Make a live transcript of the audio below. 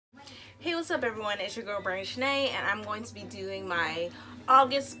Hey, what's up everyone? It's your girl Bernie Shanae, and I'm going to be doing my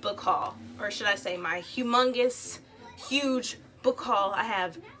August book haul, or should I say my humongous, huge book haul I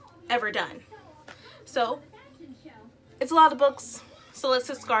have ever done. So, it's a lot of books, so let's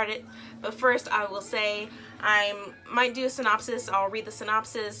get started. But first I will say I might do a synopsis. I'll read the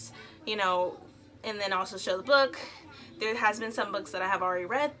synopsis, you know, and then also show the book. There has been some books that I have already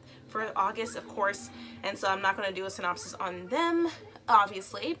read for August, of course, and so I'm not going to do a synopsis on them,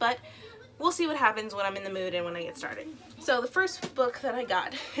 obviously, but we'll see what happens when I'm in the mood and when I get started. So the first book that I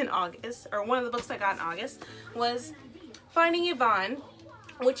got in August, or one of the books I got in August, was Finding Yvonne,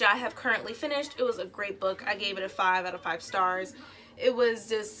 which I have currently finished. It was a great book. I gave it a 5 out of 5 stars. It was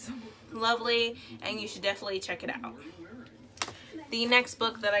just lovely, and you should definitely check it out. The next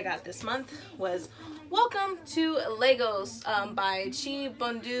book that I got this month was Welcome to Lagos by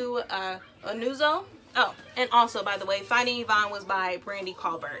Chibundu Onuzo. Oh, and also, by the way, Finding Yvonne was by Brandy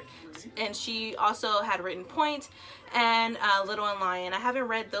Colbert, and she also had written Point and Little and Lion. I haven't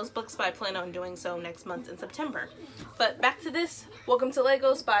read those books, but I plan on doing so next month in September. But back to this, Welcome to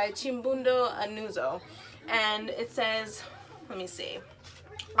Lagos by Chibundu Onuzo, and it says, let me see,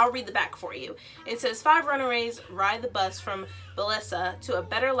 I'll read the back for you. It says, 5 runaways ride the bus from Balesa to a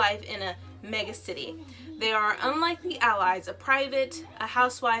better life in a mega city. They are unlikely allies, a private, a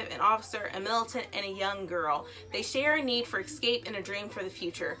housewife, an officer, a militant, and a young girl. They share a need for escape and a dream for the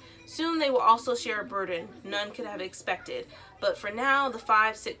future. Soon they will also share a burden none could have expected. But for now, the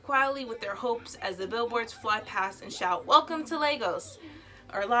 5 sit quietly with their hopes as the billboards fly past and shout, "Welcome to Lagos."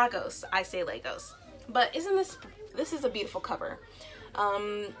 Or Lagos, I say Lagos. But isn't this is a beautiful cover.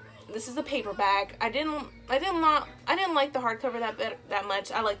 This is a paperback. I didn't like the hardcover that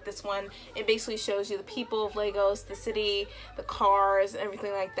much. I like this one. It basically shows you the people of Lagos, the city, the cars,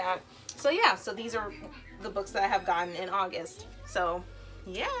 everything like that. So yeah, so these are the books that I have gotten in August. So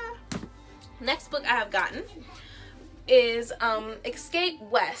yeah. Next book I have gotten is Escape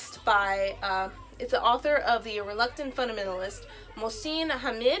West by it's the author of The Reluctant Fundamentalist, Mohsin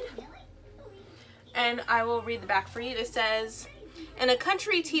Hamid. And I will read the back for you. It says, in a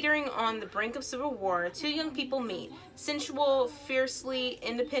country teetering on the brink of civil war, 2 young people meet, sensual, fiercely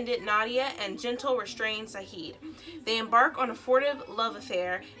independent Nadia and gentle, restrained Sahid. They embark on a furtive love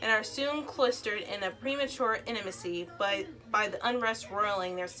affair and are soon cloistered in a premature intimacy by the unrest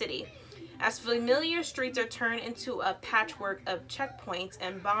roiling their city. As familiar streets are turned into a patchwork of checkpoints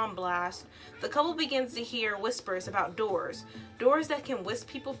and bomb blasts, the couple begins to hear whispers about doors that can whisk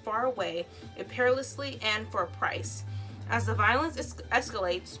people far away, perilously and for a price. As the violence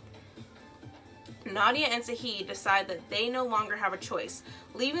escalates, Nadia and Sahid decide that they no longer have a choice.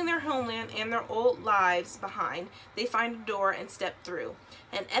 Leaving their homeland and their old lives behind, they find a door and step through.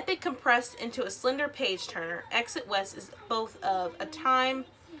 An epic compressed into a slender page-turner, Exit West is both of our time.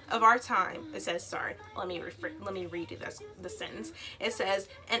 It says, sorry, let me redo the sentence. It says,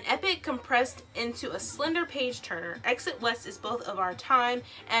 an epic compressed into a slender page turner. Exit West is both of our time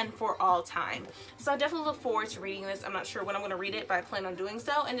and for all time. So I definitely look forward to reading this. I'm not sure when I'm going to read it, but I plan on doing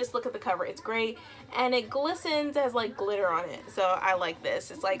so. And just look at the cover. It's great. And it glistens, has like glitter on it. So I like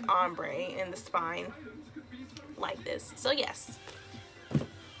this. It's like ombre in the spine. Like this. So yes.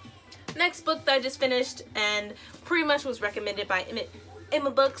 Next book that I just finished and pretty much was recommended by Emma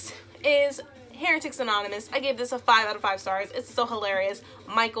Books is Heretics Anonymous. I gave this a 5 out of 5 stars. It's so hilarious.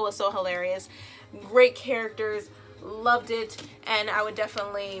 Michael is so hilarious. Great characters. Loved it. And I would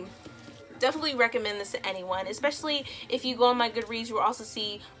definitely recommend this to anyone, especially if you go on my Goodreads. You will also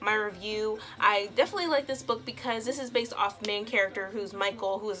see my review. I definitely like this book because this is based off main character who's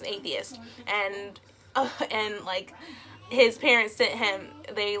Michael, who is an atheist, and like his parents sent him,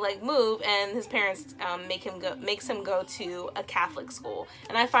 they like move, and his parents makes him go to a Catholic school.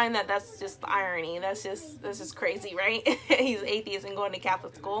 And I find that that's just the irony. That's just crazy, right? He's atheist and going to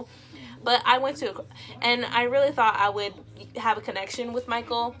Catholic school. But I went to, and I really thought I would have a connection with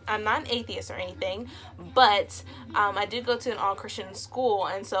Michael. I'm not an atheist or anything, but I did go to an all-Christian school,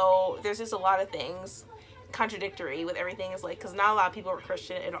 and so there's just a lot of things contradictory with everything. It's like, because not a lot of people are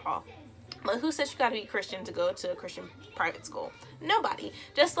Christian at all. But who says you gotta be Christian to go to a Christian private school? Nobody.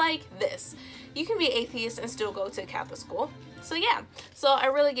 Just like this. You can be atheist and still go to a Catholic school. So yeah. So I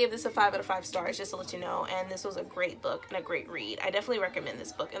really gave this a 5 out of 5 stars, just to let you know. And this was a great book and a great read. I definitely recommend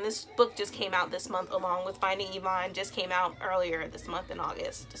this book. And this book just came out this month, along with Finding Yvonne. Just came out earlier this month in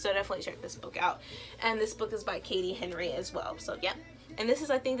August. So definitely check this book out. And this book is by Katie Henry as well. So yeah. And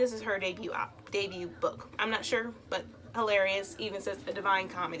I think this is her debut book. I'm not sure, but hilarious. Even says a divine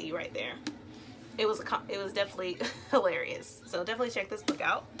comedy right there. It was definitely hilarious. So definitely check this book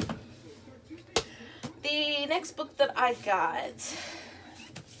out. The next book that I got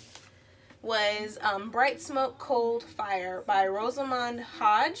was Bright Smoke, Cold Fire by Rosamund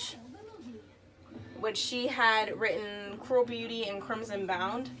Hodge, which she had written Cruel Beauty and Crimson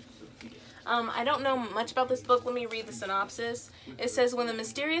Bound. I don't know much about this book. Let me read the synopsis. It says, when the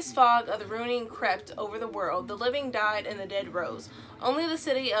mysterious fog of the ruining crept over the world, the living died and the dead rose. Only the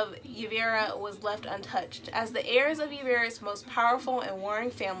city of Yvera was left untouched. As the heirs of Yvera's most powerful and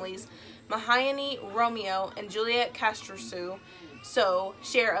warring families, Mahayani, Romeo, and Juliet Castruccio,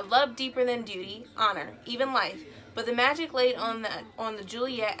 share a love deeper than duty, honor, even life. But the magic laid on the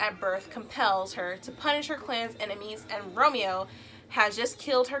Juliet at birth compels her to punish her clan's enemies, and Romeo has just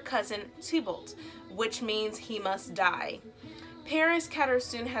killed her cousin Tybalt, which means he must die. Paris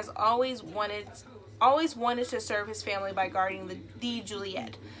Catersoon has always wanted to serve his family by guarding the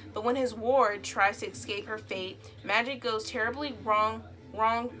Juliet, but when his ward tries to escape her fate, magic goes terribly wrong,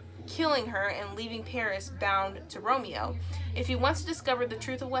 killing her and leaving Paris bound to Romeo. If he wants to discover the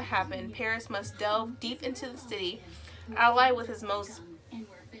truth of what happened, Paris must delve deep into the city, ally with his most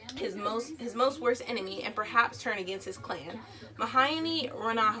worst enemy, and perhaps turn against his clan. Mahayani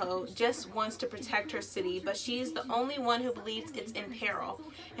Renaho just wants to protect her city, but she's the only one who believes it's in peril.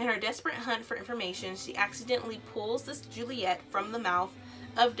 In her desperate hunt for information, she accidentally pulls this Juliet from the mouth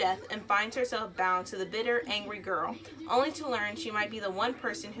of death and finds herself bound to the bitter, angry girl, only to learn she might be the one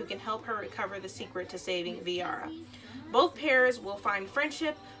person who can help her recover the secret to saving Viara. Both pairs will find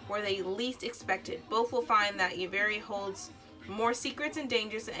friendship where they least expect it. Both will find that Yveri holds more secrets and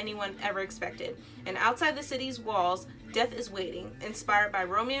dangers than anyone ever expected. And outside the city's walls, death is waiting. Inspired by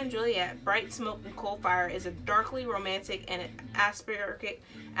Romeo and Juliet, Bright Smoke and Cold Fire is a darkly romantic and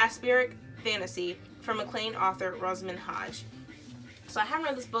atmospheric fantasy from acclaimed author Rosamund Hodge. So I haven't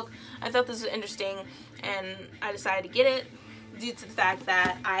read this book. I thought this was interesting, and I decided to get it due to the fact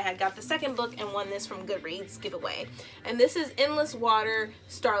that I had got the second book and won this from Goodreads giveaway. And this is Endless Water,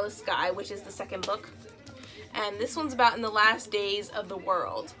 Starless Sky, which is the second book. And this one's about in the last days of the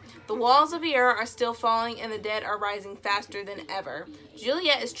world. The walls of Viera are still falling and the dead are rising faster than ever.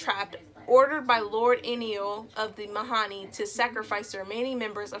 Juliet is trapped, ordered by Lord Enio of the Mahani to sacrifice the remaining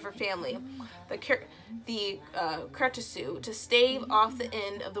members of her family, the Catersoon, to stave off the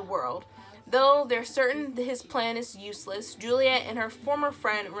end of the world. Though they're certain that his plan is useless, Juliet and her former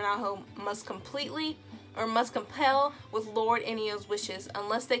friend Renaho must compel with Lord Enio's wishes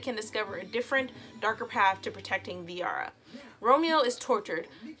unless they can discover a different, darker path to protecting Viara. Romeo is tortured,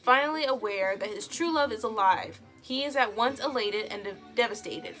 finally aware that his true love is alive. He is at once elated and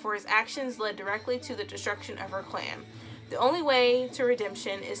devastated, for his actions led directly to the destruction of her clan. The only way to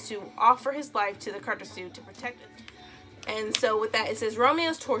redemption is to offer his life to the Catersoon to protect it. And so with that, it says, Romeo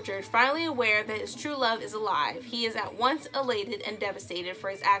is tortured, finally aware that his true love is alive. He is at once elated and devastated, for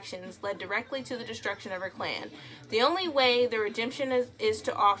his actions led directly to the destruction of her clan. The only way the redemption is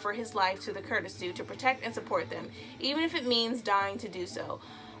to offer his life to the Catersoon to protect and support them, even if it means dying to do so.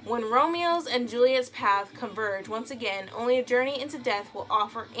 When Romeo's and Juliet's paths converge once again, only a journey into death will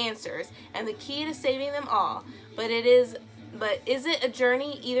offer answers and the key to saving them all. But is it a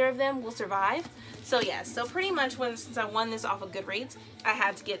journey either of them will survive? So yes, so pretty much since I won this off of Goodreads, I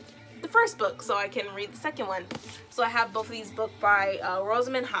had to get the first book so I can read the second one. So I have both of these books by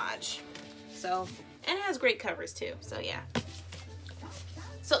Rosamund Hodge. So, and it has great covers too, so yeah.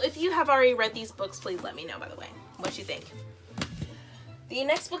 So if you have already read these books, please let me know, by the way, what you think. The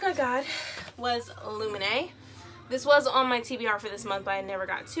next book I got was Illuminae. This was on my TBR for this month, but I never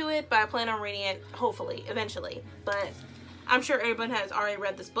got to it, but I plan on reading it, hopefully, eventually. But I'm sure everyone has already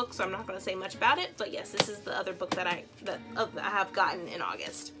read this book, so I'm not going to say much about it. But yes, this is the other book that I have gotten in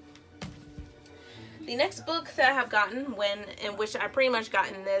August. The next book that I have gotten, in which I pretty much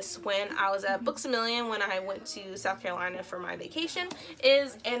gotten this when I was at Books A Million when I went to South Carolina for my vacation,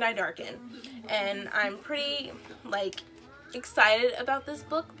 is And I Darken. And I'm pretty, excited about this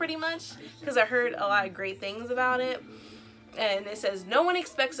book pretty much because I heard a lot of great things about it. And it says, no one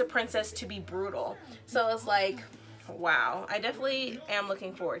expects a princess to be brutal. So it's like, wow, I definitely am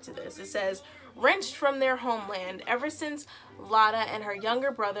looking forward to this. It says, wrenched from their homeland ever since Lada and her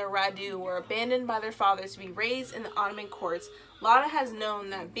younger brother Radu were abandoned by their fathers to be raised in the Ottoman courts, Lada has known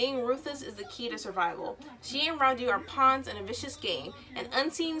that being ruthless is the key to survival. She and Radu are pawns in a vicious game, an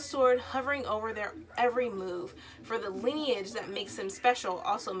unseen sword hovering over their every move, for the lineage that makes them special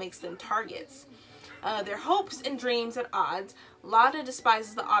also makes them targets. Their hopes and dreams at odds, Lada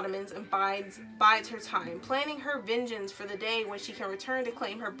despises the Ottomans and bides her time, planning her vengeance for the day when she can return to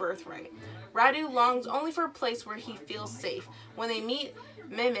claim her birthright. Radu longs only for a place where he feels safe. When they meet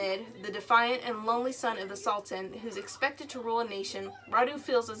Mehmed, the defiant and lonely son of the Sultan, who's expected to rule a nation, Radu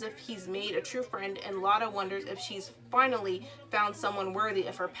feels as if he's made a true friend, and Lada wonders if she's finally found someone worthy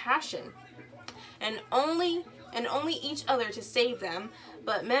of her passion. And only each other to save them,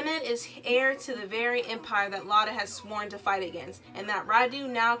 but Mehmed is heir to the very empire that Lada has sworn to fight against, and that Radu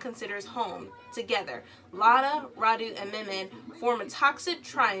now considers home. Together, Lada, Radu, and Mehmed form a toxic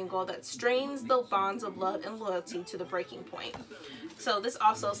triangle that strains the bonds of love and loyalty to the breaking point. So this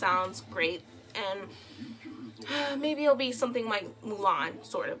also sounds great, and maybe it'll be something like Mulan,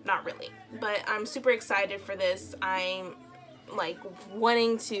 sort of, not really. But I'm super excited for this. I'm like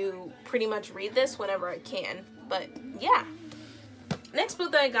wanting to pretty much read this whenever I can. But yeah. Next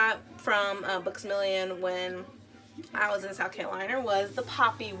book that I got from Books A Million when I was in South Carolina was The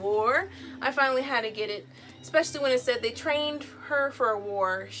Poppy War. I finally had to get it, especially when it said they trained her for a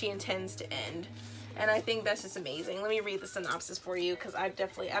war she intends to end. And I think that's just amazing. Let me read the synopsis for you, because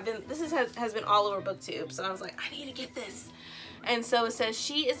this has been all over BookTube, so I was like, I need to get this. And so it says,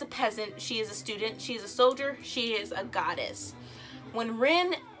 she is a peasant, she is a student, she is a soldier, she is a goddess. When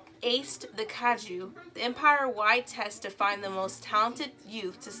Rin aced the Kaju, the empire-wide test to find the most talented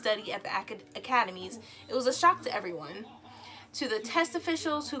youth to study at the academies, it was a shock to everyone. To the test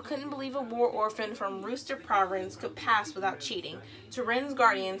officials who couldn't believe a war orphan from Rooster Province could pass without cheating. To Rin's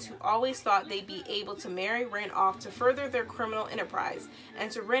guardians who always thought they'd be able to marry Rin off to further their criminal enterprise. And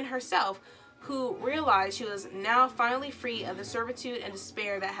to Rin herself, who realized she was now finally free of the servitude and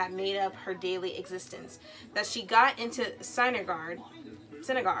despair that had made up her daily existence. That she got into Sinagard,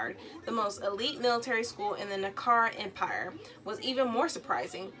 the most elite military school in the Nakara Empire, was even more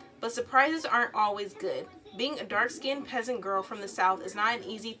surprising. But surprises aren't always good. Being a dark-skinned peasant girl from the south is not an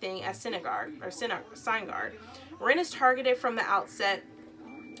easy thing at Sinagard. Rin is targeted from the outset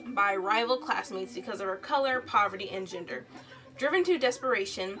by rival classmates because of her color, poverty, and gender. Driven to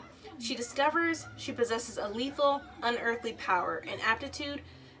desperation, she discovers she possesses a lethal, unearthly power, an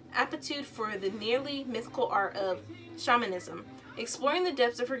aptitude for the nearly mythical art of shamanism. Exploring the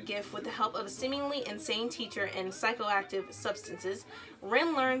depths of her gift with the help of a seemingly insane teacher and psychoactive substances,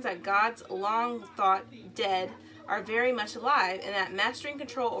 Rin learns that gods long thought dead are very much alive, and that mastering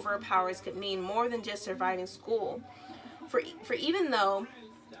control over her powers could mean more than just surviving school. For even though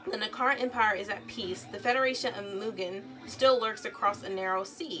the Nakara Empire is at peace, the Federation of Mugen still lurks across a narrow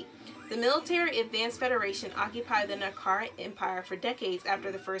sea. The military advanced Federation occupied the Nakara Empire for decades after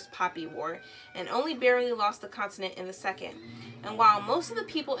the First Poppy War, and only barely lost the continent in the Second. And while most of the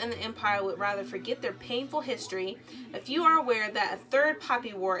people in the Empire would rather forget their painful history, a few are aware that a third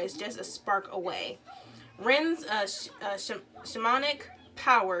Poppy War is just a spark away. Rin's shamanic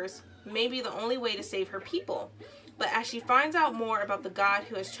powers may be the only way to save her people. But as she finds out more about the god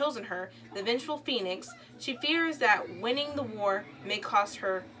who has chosen her, the vengeful Phoenix, she fears that winning the war may cost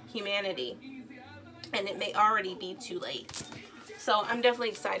her humanity, and it may already be too late. So I'm definitely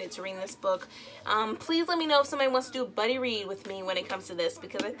excited to read this book. Please let me know if somebody wants to do a buddy read with me when it comes to this,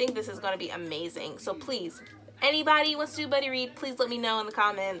 because I think this is going to be amazing. So please, anybody wants to do a buddy read, please let me know in the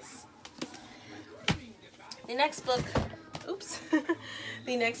comments. The next book,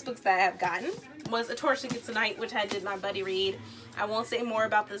 the next books that I have gotten was A Torch That Gets a Night, which I did my buddy read. I won't say more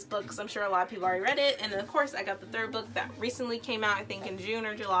about this book because I'm sure a lot of people already read it. And then of course I got the third book that recently came out, I think in June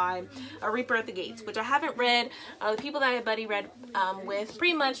or July, A Reaper at the Gates, which I haven't read. The people that I buddy read with,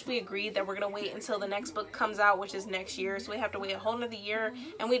 pretty much we agreed that we're going to wait until the next book comes out, which is next year. So we have to wait a whole nother year.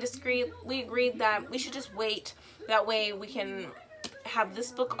 And we agreed that we should just wait. That way we can have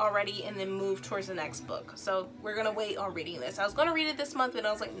this book already and then move towards the next book. So we're gonna wait on reading this. I was gonna read it this month, but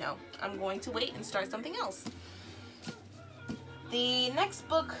I was like, no, I'm going to wait and start something else. The next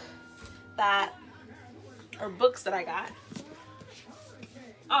book books that I got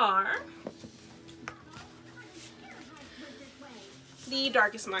are the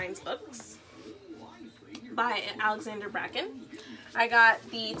Darkest Minds books by Alexander Bracken. I got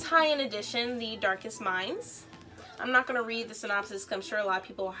the tie-in edition, The Darkest Minds. I'm not going to read the synopsis because I'm sure a lot of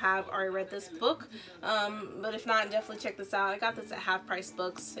people have already read this book. But if not, definitely check this out. I got this at Half Price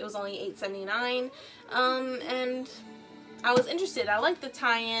Books. It was only $8.79. And I was interested. I liked the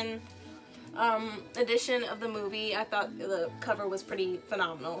tie-in edition of the movie. I thought the cover was pretty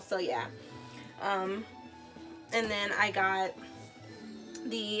phenomenal. So yeah. And then I got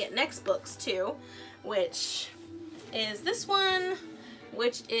the next books too, which is this one,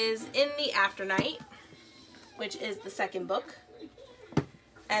 which is In the Afternight, which is the second book.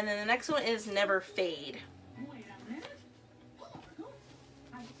 And then the next one is Never Fade.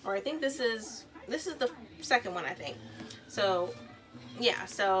 or I think this is the second one, I think. So yeah,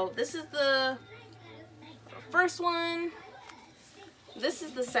 so this is the first one, this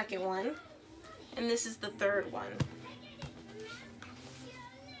is the second one, and this is the third one.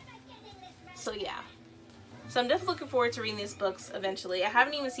 So yeah. So I'm definitely looking forward to reading these books eventually. I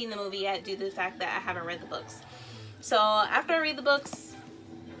haven't even seen the movie yet due to the fact that I haven't read the books. So after I read the books,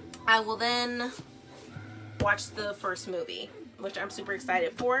 I will then watch the first movie, which I'm super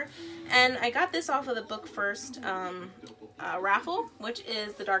excited for. And I got this off of the Book First raffle, which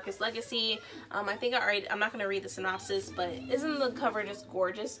is The Darkest Legacy. I think I'm not going to read the synopsis, but isn't the cover just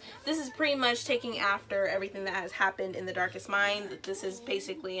gorgeous? This is pretty much taking after everything that has happened in The Darkest Mind. This is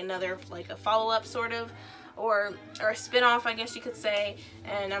basically another, like a follow-up sort of, or a spin-off, I guess you could say,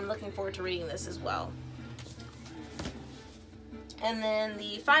 and I'm looking forward to reading this as well. And then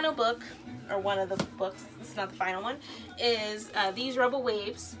the final book, or one of the books, this is not the final one, is These Rebel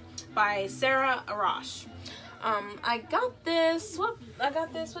Waves by Sarah Arash. I got this,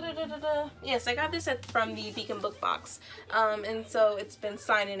 yes, I got this from the Beacon Book Box, and so it's been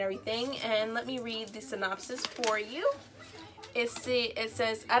signed and everything, and let me read the synopsis for you. It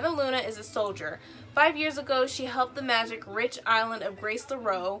says, Adeluna is a soldier. 5 years ago, she helped the magic-rich island of Grace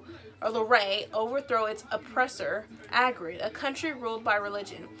Lorraine overthrow its oppressor, Agrid, a country ruled by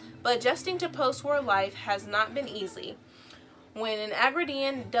religion. But adjusting to post-war life has not been easy. When an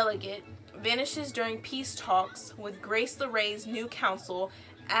Agridian delegate vanishes during peace talks with Grace Lorraine's new council,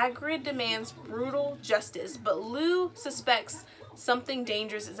 Agrid demands brutal justice, but Lou suspects something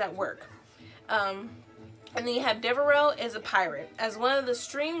dangerous is at work. And then you have Deverell is a pirate. As one of the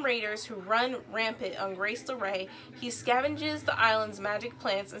stream raiders who run rampant on Grace Lorraine, he scavenges the island's magic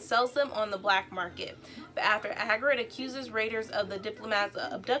plants and sells them on the black market. But after Agrid accuses raiders of the diplomat's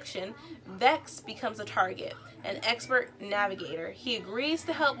abduction, Vex becomes a target, an expert navigator. He agrees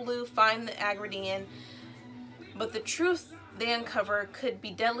to help Lou find the Agridian, but the truth they uncover could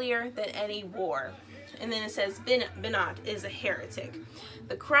be deadlier than any war. And then it says Binot is a heretic.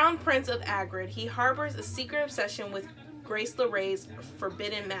 The crown prince of Agrid, he harbors a secret obsession with Grace Lorraine's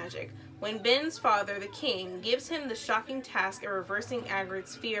forbidden magic. When Ben's father, the king, gives him the shocking task of reversing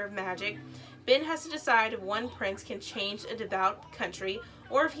Agrid's fear of magic, Ben has to decide if one prince can change a devout country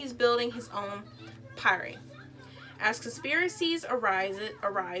or if he's building his own pirate. As conspiracies arise,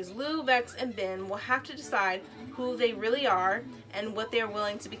 Lou, Vex, and Ben will have to decide who they really are and what they are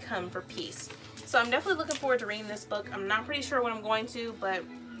willing to become for peace. So I'm definitely looking forward to reading this book. I'm not pretty sure what I'm going to, but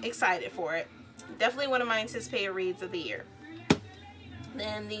excited for it. Definitely one of my anticipated reads of the year.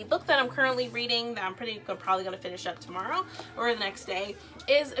 Then the book that I'm currently reading, that I'm probably going to finish up tomorrow or the next day,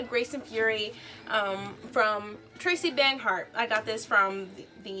 is A Grace and Fury from Tracy Banghart. I got this from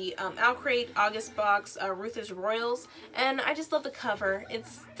the Outcrate August box, Ruthless Royals, and I just love the cover.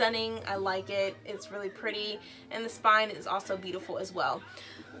 It's stunning. I like it. It's really pretty, and the spine is also beautiful as well.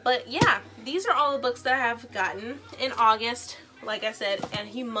 But yeah, these are all the books that I have gotten in August. Like I said, and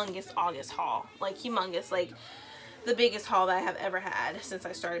humongous August haul. Like humongous, like the biggest haul that I have ever had since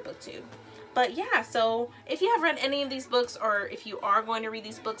I started BookTube. But yeah, so if you have read any of these books, or if you are going to read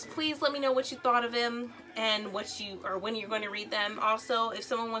these books, please let me know what you thought of them and when you're going to read them. Also, if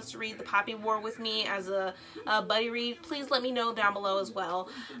someone wants to read The Poppy War with me as a buddy read, please let me know down below as well.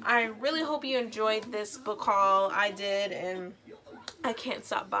 I really hope you enjoyed this book haul. I did, and I can't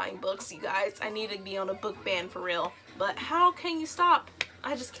stop buying books, you guys. I need to be on a book ban for real. But how can you stop?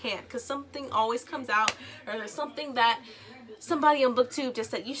 I just can't, because something always comes out, or there's something that somebody on BookTube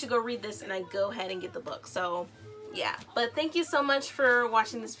just said, you should go read this, and I go ahead and get the book. So yeah, but thank you so much for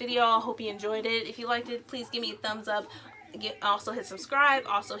watching this video. I hope you enjoyed it. If you liked it, please give me a thumbs up. Also hit subscribe.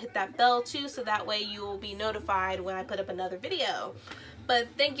 Also hit that bell too, so that way you will be notified when I put up another video. But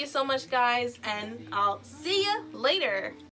thank you so much, guys, and I'll see you later.